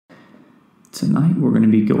Tonight we're going to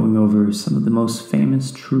be going over some of the most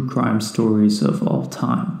famous true crime stories of all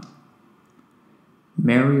time.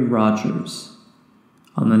 Mary Rogers.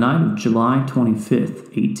 On the night of July 25th,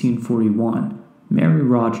 1841, Mary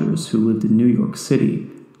Rogers, who lived in New York City,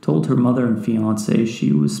 told her mother and fiancé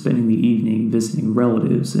she was spending the evening visiting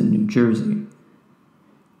relatives in New Jersey.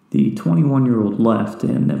 The 21-year-old left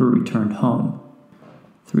and never returned home.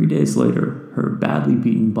 3 days later, her badly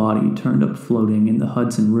beaten body turned up floating in the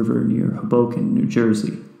Hudson River near Hoboken, New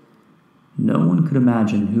Jersey. No one could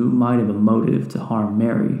imagine who might have a motive to harm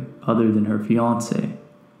Mary other than her fiancé.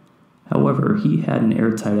 However, he had an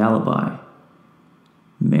airtight alibi.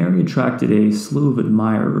 Mary attracted a slew of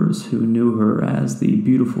admirers who knew her as the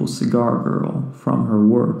beautiful cigar girl from her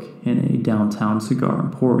work in a downtown cigar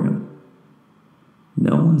emporium.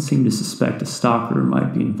 No one seemed to suspect a stalker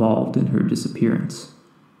might be involved in her disappearance.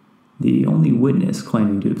 The only witness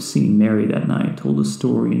claiming to have seen Mary that night told a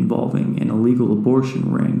story involving an illegal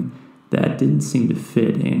abortion ring that didn't seem to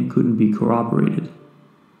fit and couldn't be corroborated.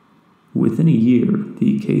 Within a year,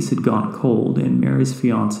 the case had gone cold and Mary's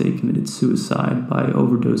fiancé committed suicide by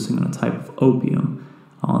overdosing on a type of opium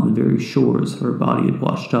on the very shores her body had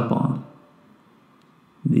washed up on.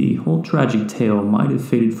 The whole tragic tale might have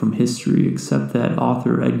faded from history except that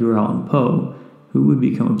author Edgar Allan Poe, who would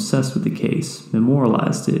become obsessed with the case,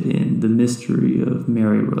 memorialized it in The Mystery of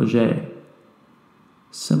Mary Roget.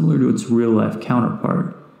 Similar to its real-life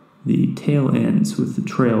counterpart, the tale ends with the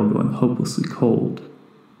trail going hopelessly cold.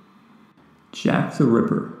 Jack the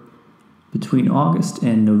Ripper. Between August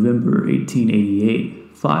and November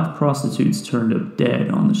 1888, 5 prostitutes turned up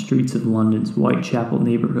dead on the streets of London's Whitechapel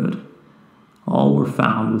neighborhood. All were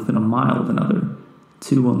found within a mile of another,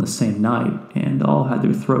 2 on the same night, and all had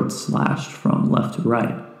their throats slashed from left to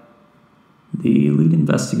right. The lead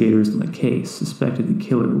investigators in the case suspected the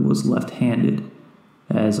killer was left-handed,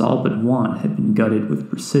 as all but one had been gutted with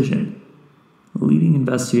precision. Leading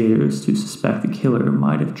investigators to suspect the killer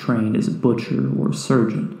might have trained as a butcher or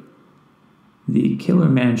surgeon. The killer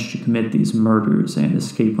managed to commit these murders and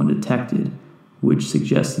escape undetected, which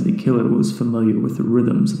suggested the killer was familiar with the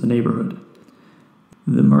rhythms of the neighborhood.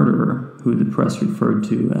 The murderer, who the press referred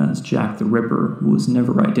to as Jack the Ripper, was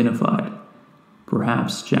never identified.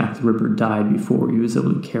 Perhaps Jack the Ripper died before he was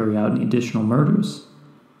able to carry out any additional murders.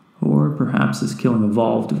 Or perhaps his killing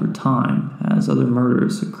evolved over time as other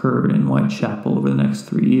murders occurred in Whitechapel over the next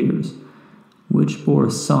 3 years, which bore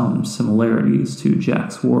some similarities to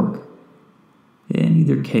Jack's work. In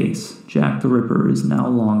either case, Jack the Ripper is now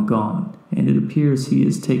long gone, and it appears he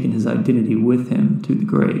has taken his identity with him to the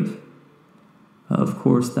grave. Of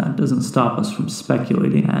course, that doesn't stop us from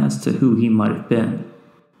speculating as to who he might have been.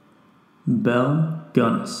 Belle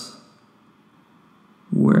Gunness.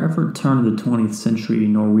 Wherever turn of the 20th century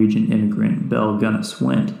Norwegian immigrant Belle Gunness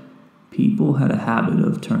went, people had a habit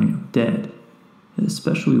of turning up dead,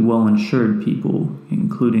 especially well-insured people,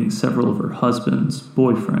 including several of her husbands,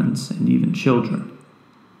 boyfriends, and even children.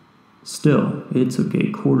 Still, it took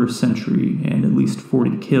a quarter-century and at least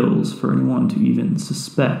 40 kills for anyone to even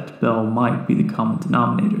suspect Belle might be the common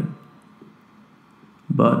denominator.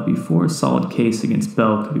 But before a solid case against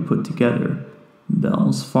Belle could be put together,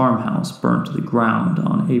 Belle's farmhouse burnt to the ground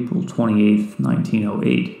on April 28,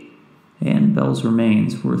 1908, and Belle's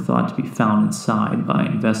remains were thought to be found inside by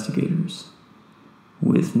investigators.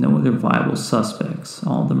 With no other viable suspects,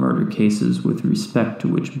 all the murder cases with respect to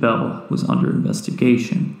which Belle was under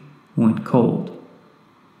investigation went cold.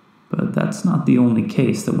 But that's not the only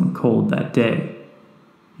case that went cold that day.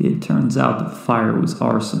 It turns out the fire was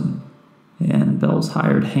arson, and Belle's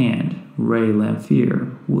hired hand, Ray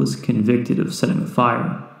Lamphere, was convicted of setting the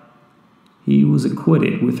fire. He was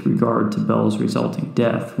acquitted with regard to Belle's resulting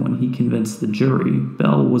death when he convinced the jury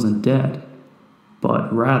Belle wasn't dead,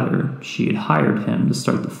 but rather she had hired him to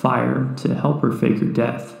start the fire to help her fake her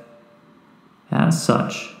death. As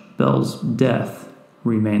such, Belle's death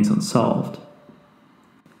remains unsolved.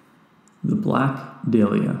 The Black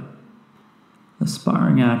Dahlia.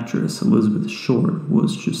 Aspiring actress Elizabeth Short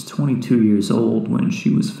was just 22 years old when she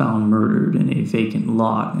was found murdered in a vacant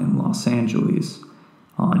lot in Los Angeles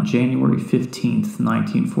on January 15,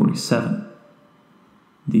 1947.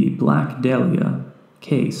 The Black Dahlia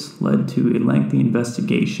case led to a lengthy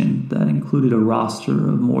investigation that included a roster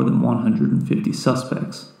of more than 150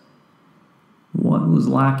 suspects. What was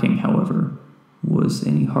lacking, however, was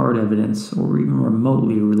any hard evidence or even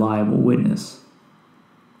remotely reliable witness.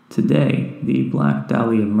 Today, the Black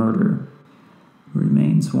Dahlia murder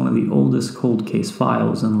remains one of the oldest cold case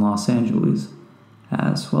files in Los Angeles,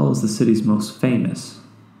 as well as the city's most famous.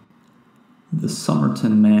 The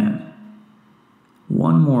Somerton Man.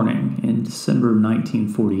 One morning in December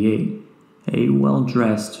 1948, A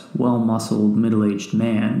well-dressed, well-muscled, middle-aged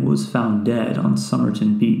man was found dead on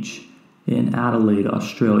Somerton Beach in Adelaide,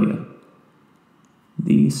 Australia.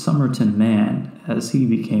 The Somerton man, as he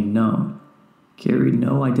became known, carried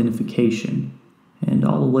no identification, and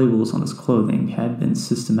all the labels on his clothing had been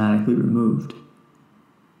systematically removed.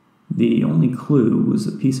 The only clue was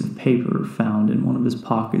a piece of paper found in one of his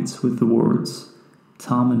pockets with the words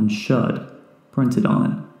 "Tom and Shud" printed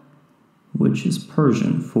on it, which is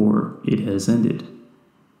Persian for "it has ended."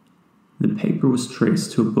 The paper was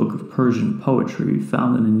traced to a book of Persian poetry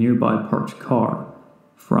found in a nearby parked car,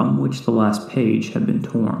 from which the last page had been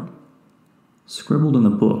torn. Scribbled in the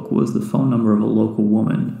book was the phone number of a local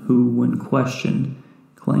woman who, when questioned,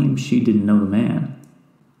 claimed she didn't know the man.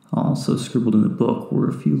 Also scribbled in the book were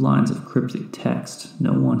a few lines of cryptic text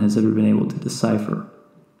no one has ever been able to decipher.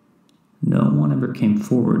 No one ever came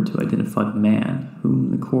forward to identify the man,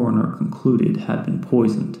 whom the coroner concluded had been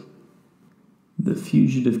poisoned. The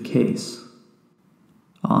fugitive case.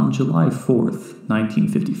 On July 4th,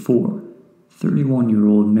 1954,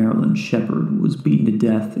 31-year-old Marilyn Shepard was beaten to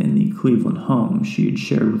death in the Cleveland home she had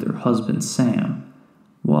shared with her husband Sam,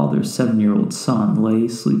 while their 7-year-old son lay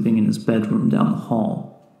sleeping in his bedroom down the hall.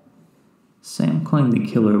 Sam claimed the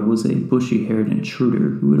killer was a bushy-haired intruder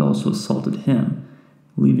who had also assaulted him,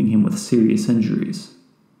 leaving him with serious injuries.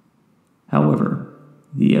 However,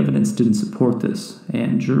 the evidence didn't support this,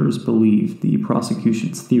 and jurors believed the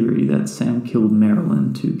prosecution's theory that Sam killed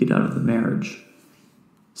Marilyn to get out of the marriage.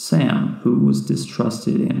 Sam, who was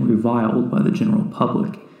distrusted and reviled by the general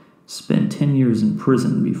public, spent 10 years in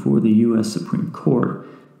prison before the U.S. Supreme Court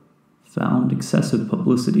found excessive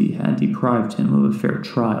publicity had deprived him of a fair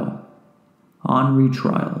trial. On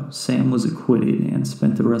retrial, Sam was acquitted and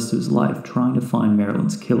spent the rest of his life trying to find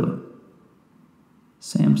Marilyn's killer.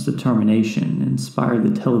 Sam's determination inspired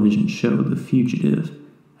the television show The Fugitive,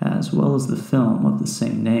 as well as the film of the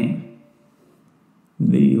same name.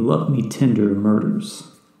 The Love Me Tender Murders.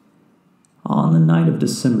 On the night of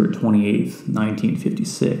December 28,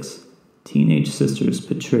 1956, teenage sisters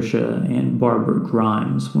Patricia and Barbara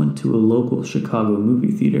Grimes went to a local Chicago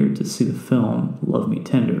movie theater to see the film Love Me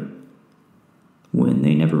Tender. When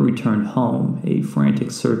they never returned home, a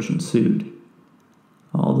frantic search ensued.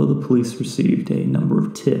 Although the police received a number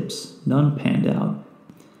of tips, none panned out.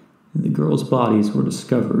 The girls' bodies were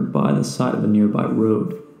discovered by the side of a nearby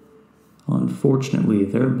road. Unfortunately,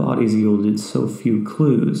 their bodies yielded so few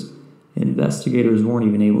clues, investigators weren't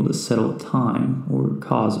even able to settle a time or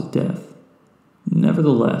cause of death.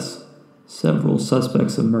 Nevertheless, several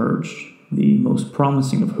suspects emerged, the most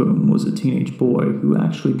promising of whom was a teenage boy who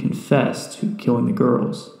actually confessed to killing the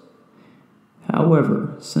girls.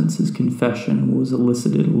 However, since his confession was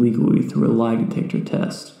elicited legally through a lie detector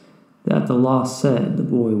test that the law said the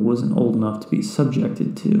boy wasn't old enough to be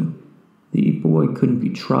subjected to, the boy couldn't be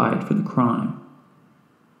tried for the crime.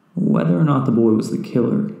 Whether or not the boy was the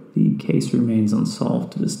killer, the case remains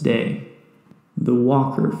unsolved to this day. The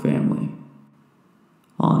Walker Family.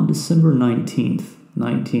 On December 19th,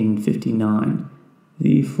 1959,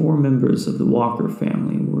 the 4 members of the Walker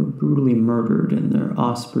family were brutally murdered in their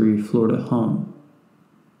Osprey, Florida home.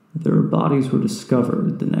 Their bodies were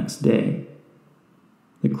discovered the next day.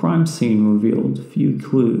 The crime scene revealed few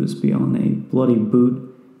clues beyond a bloody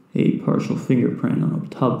boot, a partial fingerprint on a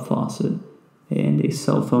tub faucet, and a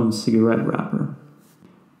cell phone cigarette wrapper.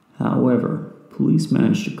 However, police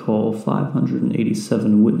managed to call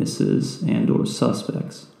 587 witnesses and/or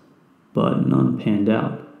suspects, but none panned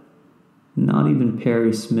out. Not even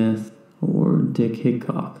Perry Smith or Dick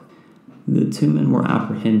Hickok. The 2 men were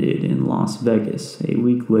apprehended in Las Vegas a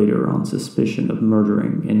week later on suspicion of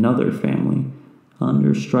murdering another family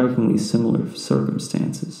under strikingly similar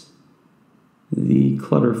circumstances. The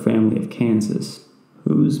Clutter family of Kansas,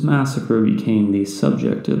 whose massacre became the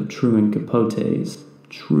subject of Truman Capote's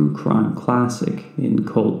true crime classic In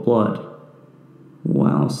Cold Blood.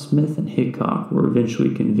 While Smith and Hickok were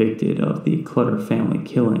eventually convicted of the Clutter family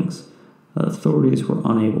killings, authorities were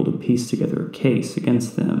unable to piece together a case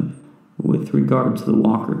against them with regard to the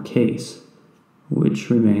Walker case, which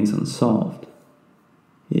remains unsolved.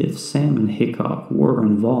 If Sam and Hickok were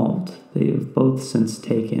involved, they have both since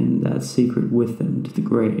taken that secret with them to the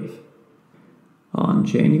grave. On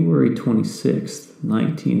January 26,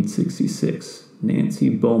 1966, Nancy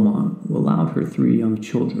Beaumont allowed her 3 young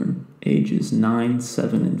children, ages 9,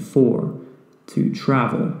 7, and 4, to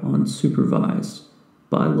travel unsupervised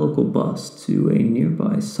by local bus to a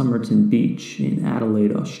nearby Somerton Beach in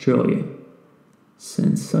Adelaide, Australia.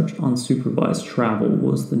 Since such unsupervised travel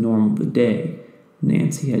was the norm of the day,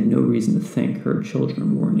 Nancy had no reason to think her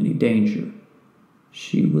children were in any danger.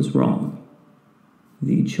 She was wrong.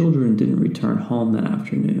 The children didn't return home that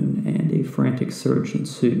afternoon, and a frantic search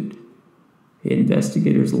ensued.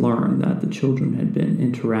 Investigators learned that the children had been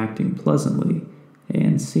interacting pleasantly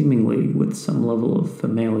and seemingly with some level of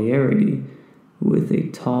familiarity with a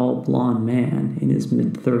tall, blond man in his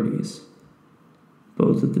mid-30s,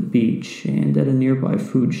 both at the beach and at a nearby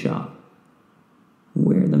food shop,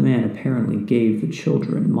 where the man apparently gave the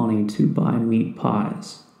children money to buy meat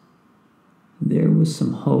pies. There was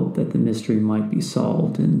some hope that the mystery might be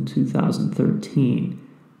solved in 2013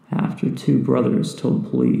 after two brothers told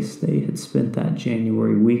police they had spent that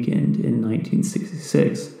January weekend in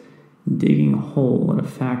 1966 digging a hole at a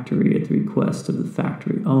factory at the request of the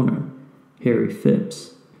factory owner, Harry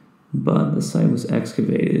Phipps. But the site was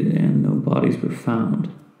excavated and no bodies were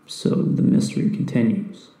found, so the mystery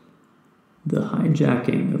continues. The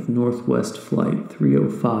hijacking of Northwest Flight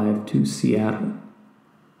 305 to Seattle.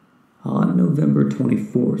 On November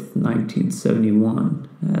 24, 1971,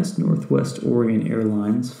 as Northwest Orient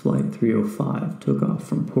Airlines Flight 305 took off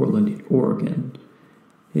from Portland, Oregon,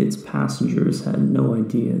 its passengers had no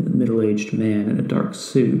idea the middle-aged man in a dark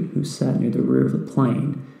suit who sat near the rear of the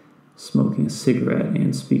plane, smoking a cigarette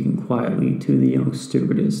and speaking quietly to the young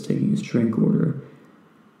stewardess taking his drink order,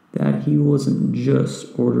 that he wasn't just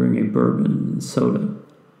ordering a bourbon and soda.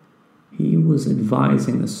 He was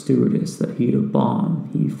advising the stewardess that he had a bomb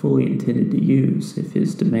he fully intended to use if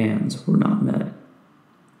his demands were not met.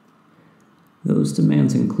 Those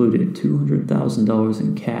demands included $200,000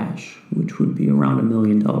 in cash, which would be around $1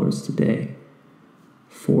 million today,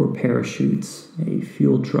 4 parachutes, a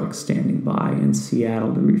fuel truck standing by in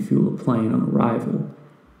Seattle to refuel a plane on arrival,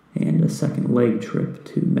 and a second leg trip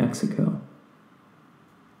to Mexico.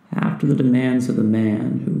 After the demands of the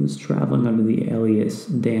man who was traveling under the alias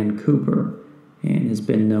Dan Cooper and has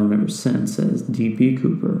been known ever since as D.B.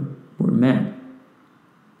 Cooper were met,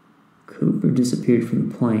 Cooper disappeared from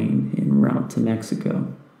the plane en route to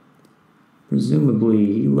Mexico. Presumably,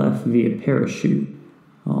 he left via parachute,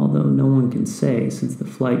 although no one can say since the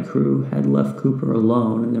flight crew had left Cooper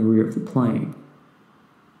alone in the rear of the plane.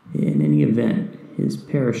 In any event, his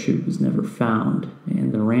parachute was never found,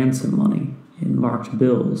 and the ransom money in marked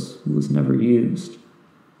bills was never used,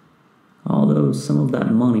 although some of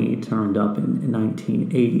that money turned up in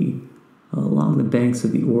 1980 along the banks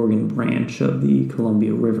of the Oregon branch of the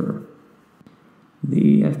Columbia River.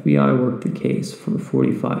 The FBI worked the case for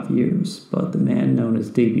 45 years, but the man known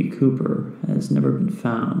as D.B. Cooper has never been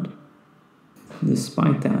found.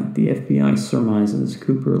 Despite that, the FBI surmises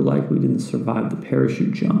Cooper likely didn't survive the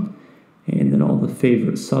parachute jump, and that all the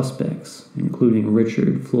favorite suspects, including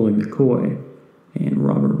Richard Floyd McCoy and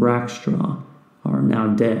Robert Rackstraw, are now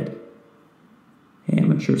dead.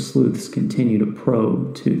 Amateur sleuths continue to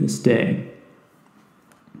probe to this day.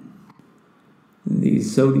 The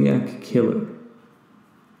Zodiac Killer.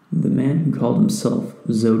 The man who called himself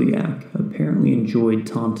Zodiac apparently enjoyed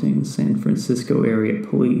taunting San Francisco area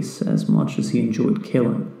police as much as he enjoyed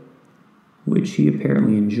killing, which he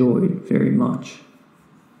apparently enjoyed very much.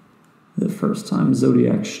 The first time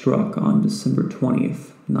Zodiac struck on December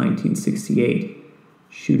 20th, 1968,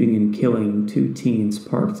 shooting and killing 2 teens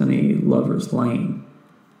parked on a lover's lane,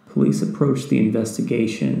 police approached the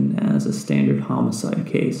investigation as a standard homicide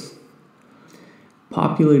case,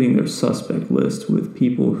 populating their suspect list with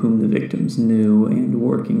people whom the victims knew and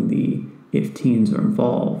working the "if teens are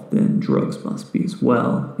involved, then drugs must be as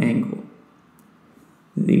well" angle.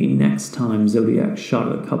 The next time Zodiac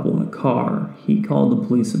shot at a couple in a car, he called the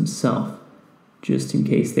police himself, just in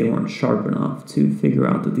case they weren't sharp enough to figure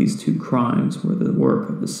out that these 2 crimes were the work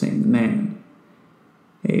of the same man.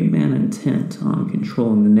 A man intent on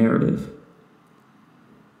controlling the narrative.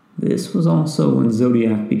 This was also when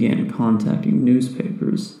Zodiac began contacting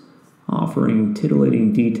newspapers, offering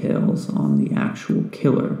titillating details on the actual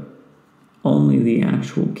killer. Only the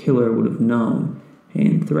actual killer would have known,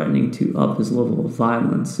 and threatening to up his level of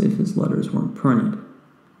violence if his letters weren't printed.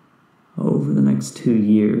 Over the next 2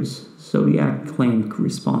 years, Zodiac claimed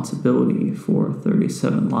responsibility for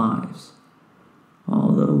 37 lives,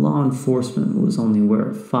 although law enforcement was only aware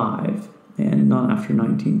of 5, and none after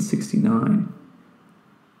 1969.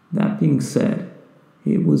 That being said,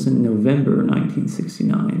 it was in November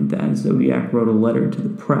 1969 that Zodiac wrote a letter to the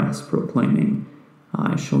press proclaiming,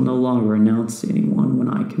 "I shall no longer announce to anyone when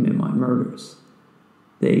I commit my murders.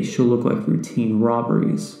 They shall look like routine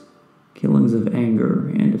robberies, killings of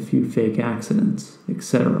anger, and a few fake accidents,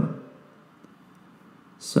 etc."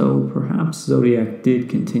 So perhaps Zodiac did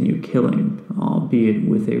continue killing, albeit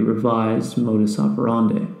with a revised modus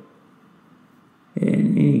operandi.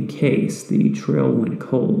 In any case, the trail went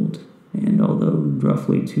cold, and although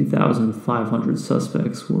roughly 2,500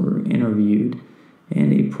 suspects were interviewed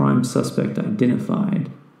and a prime suspect identified,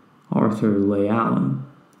 Arthur Leigh Allen.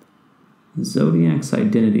 Zodiac's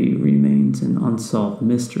identity remains an unsolved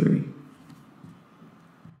mystery.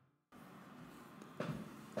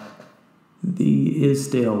 The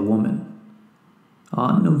Isdale Woman.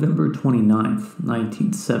 On November 29,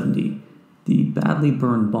 1970, the badly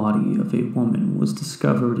burned body of a woman was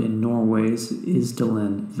discovered in Norway's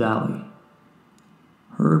Isdalen Valley.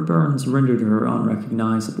 Her burns rendered her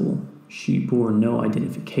unrecognizable. She bore no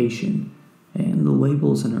identification, and the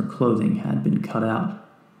labels in her clothing had been cut out.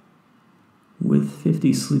 With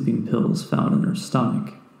 50 sleeping pills found in her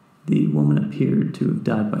stomach, the woman appeared to have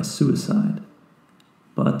died by suicide.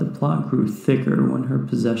 But the plot grew thicker when her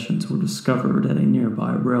possessions were discovered at a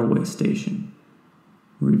nearby railway station,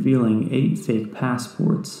 revealing 8 fake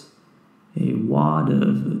passports, a wad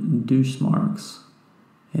of douche marks,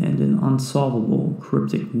 and an unsolvable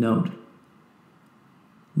cryptic note.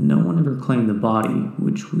 No one ever claimed the body,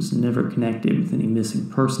 which was never connected with any missing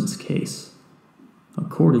persons case.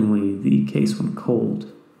 Accordingly, the case went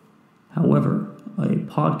cold. However, a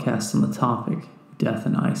podcast on the topic, Death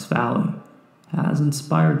in Ice Valley, has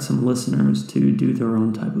inspired some listeners to do their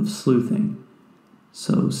own type of sleuthing.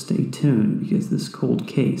 So stay tuned because this cold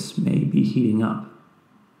case may be heating up.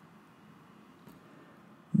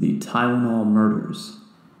 The Tylenol Murders.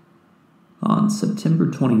 On September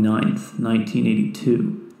 29,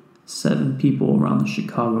 1982, 7 people around the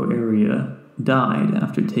Chicago area died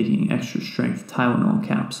after taking extra-strength Tylenol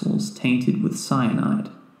capsules tainted with cyanide.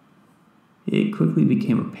 It quickly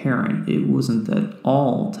became apparent it wasn't that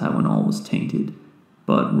all Tylenol was tainted,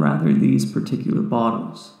 but rather these particular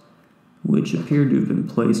bottles, which appeared to have been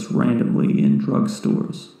placed randomly in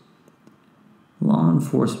drugstores. Law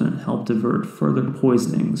enforcement helped avert further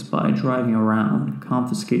poisonings by driving around,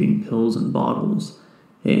 confiscating pills and bottles,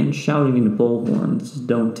 and shouting into bullhorns,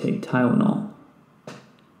 "Don't take Tylenol."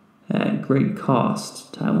 At great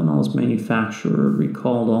cost, Tylenol's manufacturer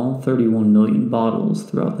recalled all 31 million bottles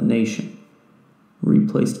throughout the nation,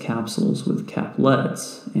 replaced capsules with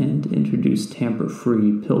caplets, and introduced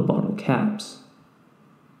tamper-free pill bottle caps.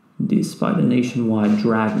 Despite a nationwide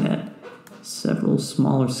dragnet, several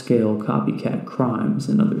smaller-scale copycat crimes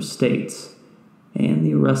in other states, and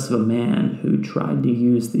the arrest of a man who tried to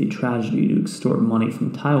use the tragedy to extort money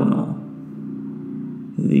from Tylenol,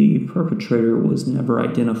 the perpetrator was never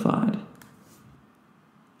identified.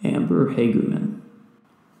 Amber Hagerman.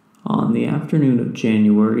 On the afternoon of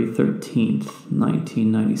January 13,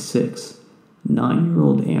 1996,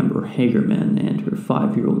 9-year-old Amber Hagerman and her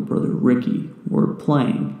 5-year-old brother Ricky were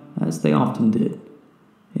playing, as they often did,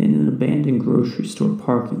 in an abandoned grocery store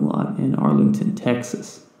parking lot in Arlington,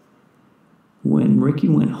 Texas. When Ricky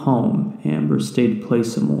went home, Amber stayed to play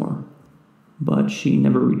some more, but she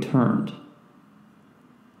never returned.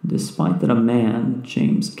 Despite that, a man,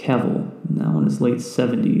 James Kevill, now in his late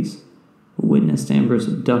 70s, witnessed Amber's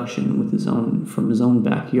abduction from his own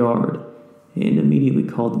backyard and immediately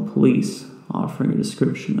called the police, offering a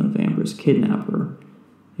description of Amber's kidnapper,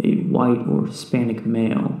 a white or Hispanic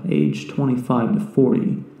male, aged 25 to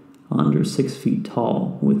 40, under 6 feet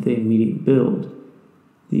tall, with a medium build.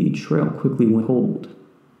 The trail quickly went cold.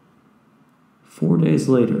 4 days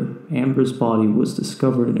later, Amber's body was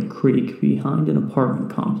discovered in a creek behind an apartment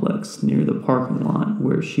complex near the parking lot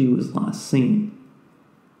where she was last seen.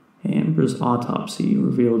 Amber's autopsy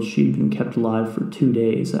revealed she'd been kept alive for 2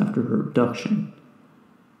 days after her abduction.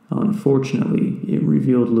 Unfortunately, it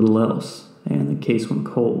revealed little else, and the case went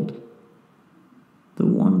cold. The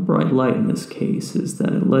one bright light in this case is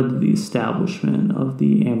that it led to the establishment of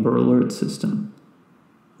the Amber Alert system,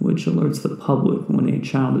 which alerts the public when a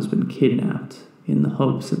child has been kidnapped in the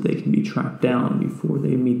hopes that they can be tracked down before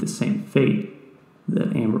they meet the same fate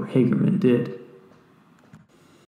that Amber Hagerman did.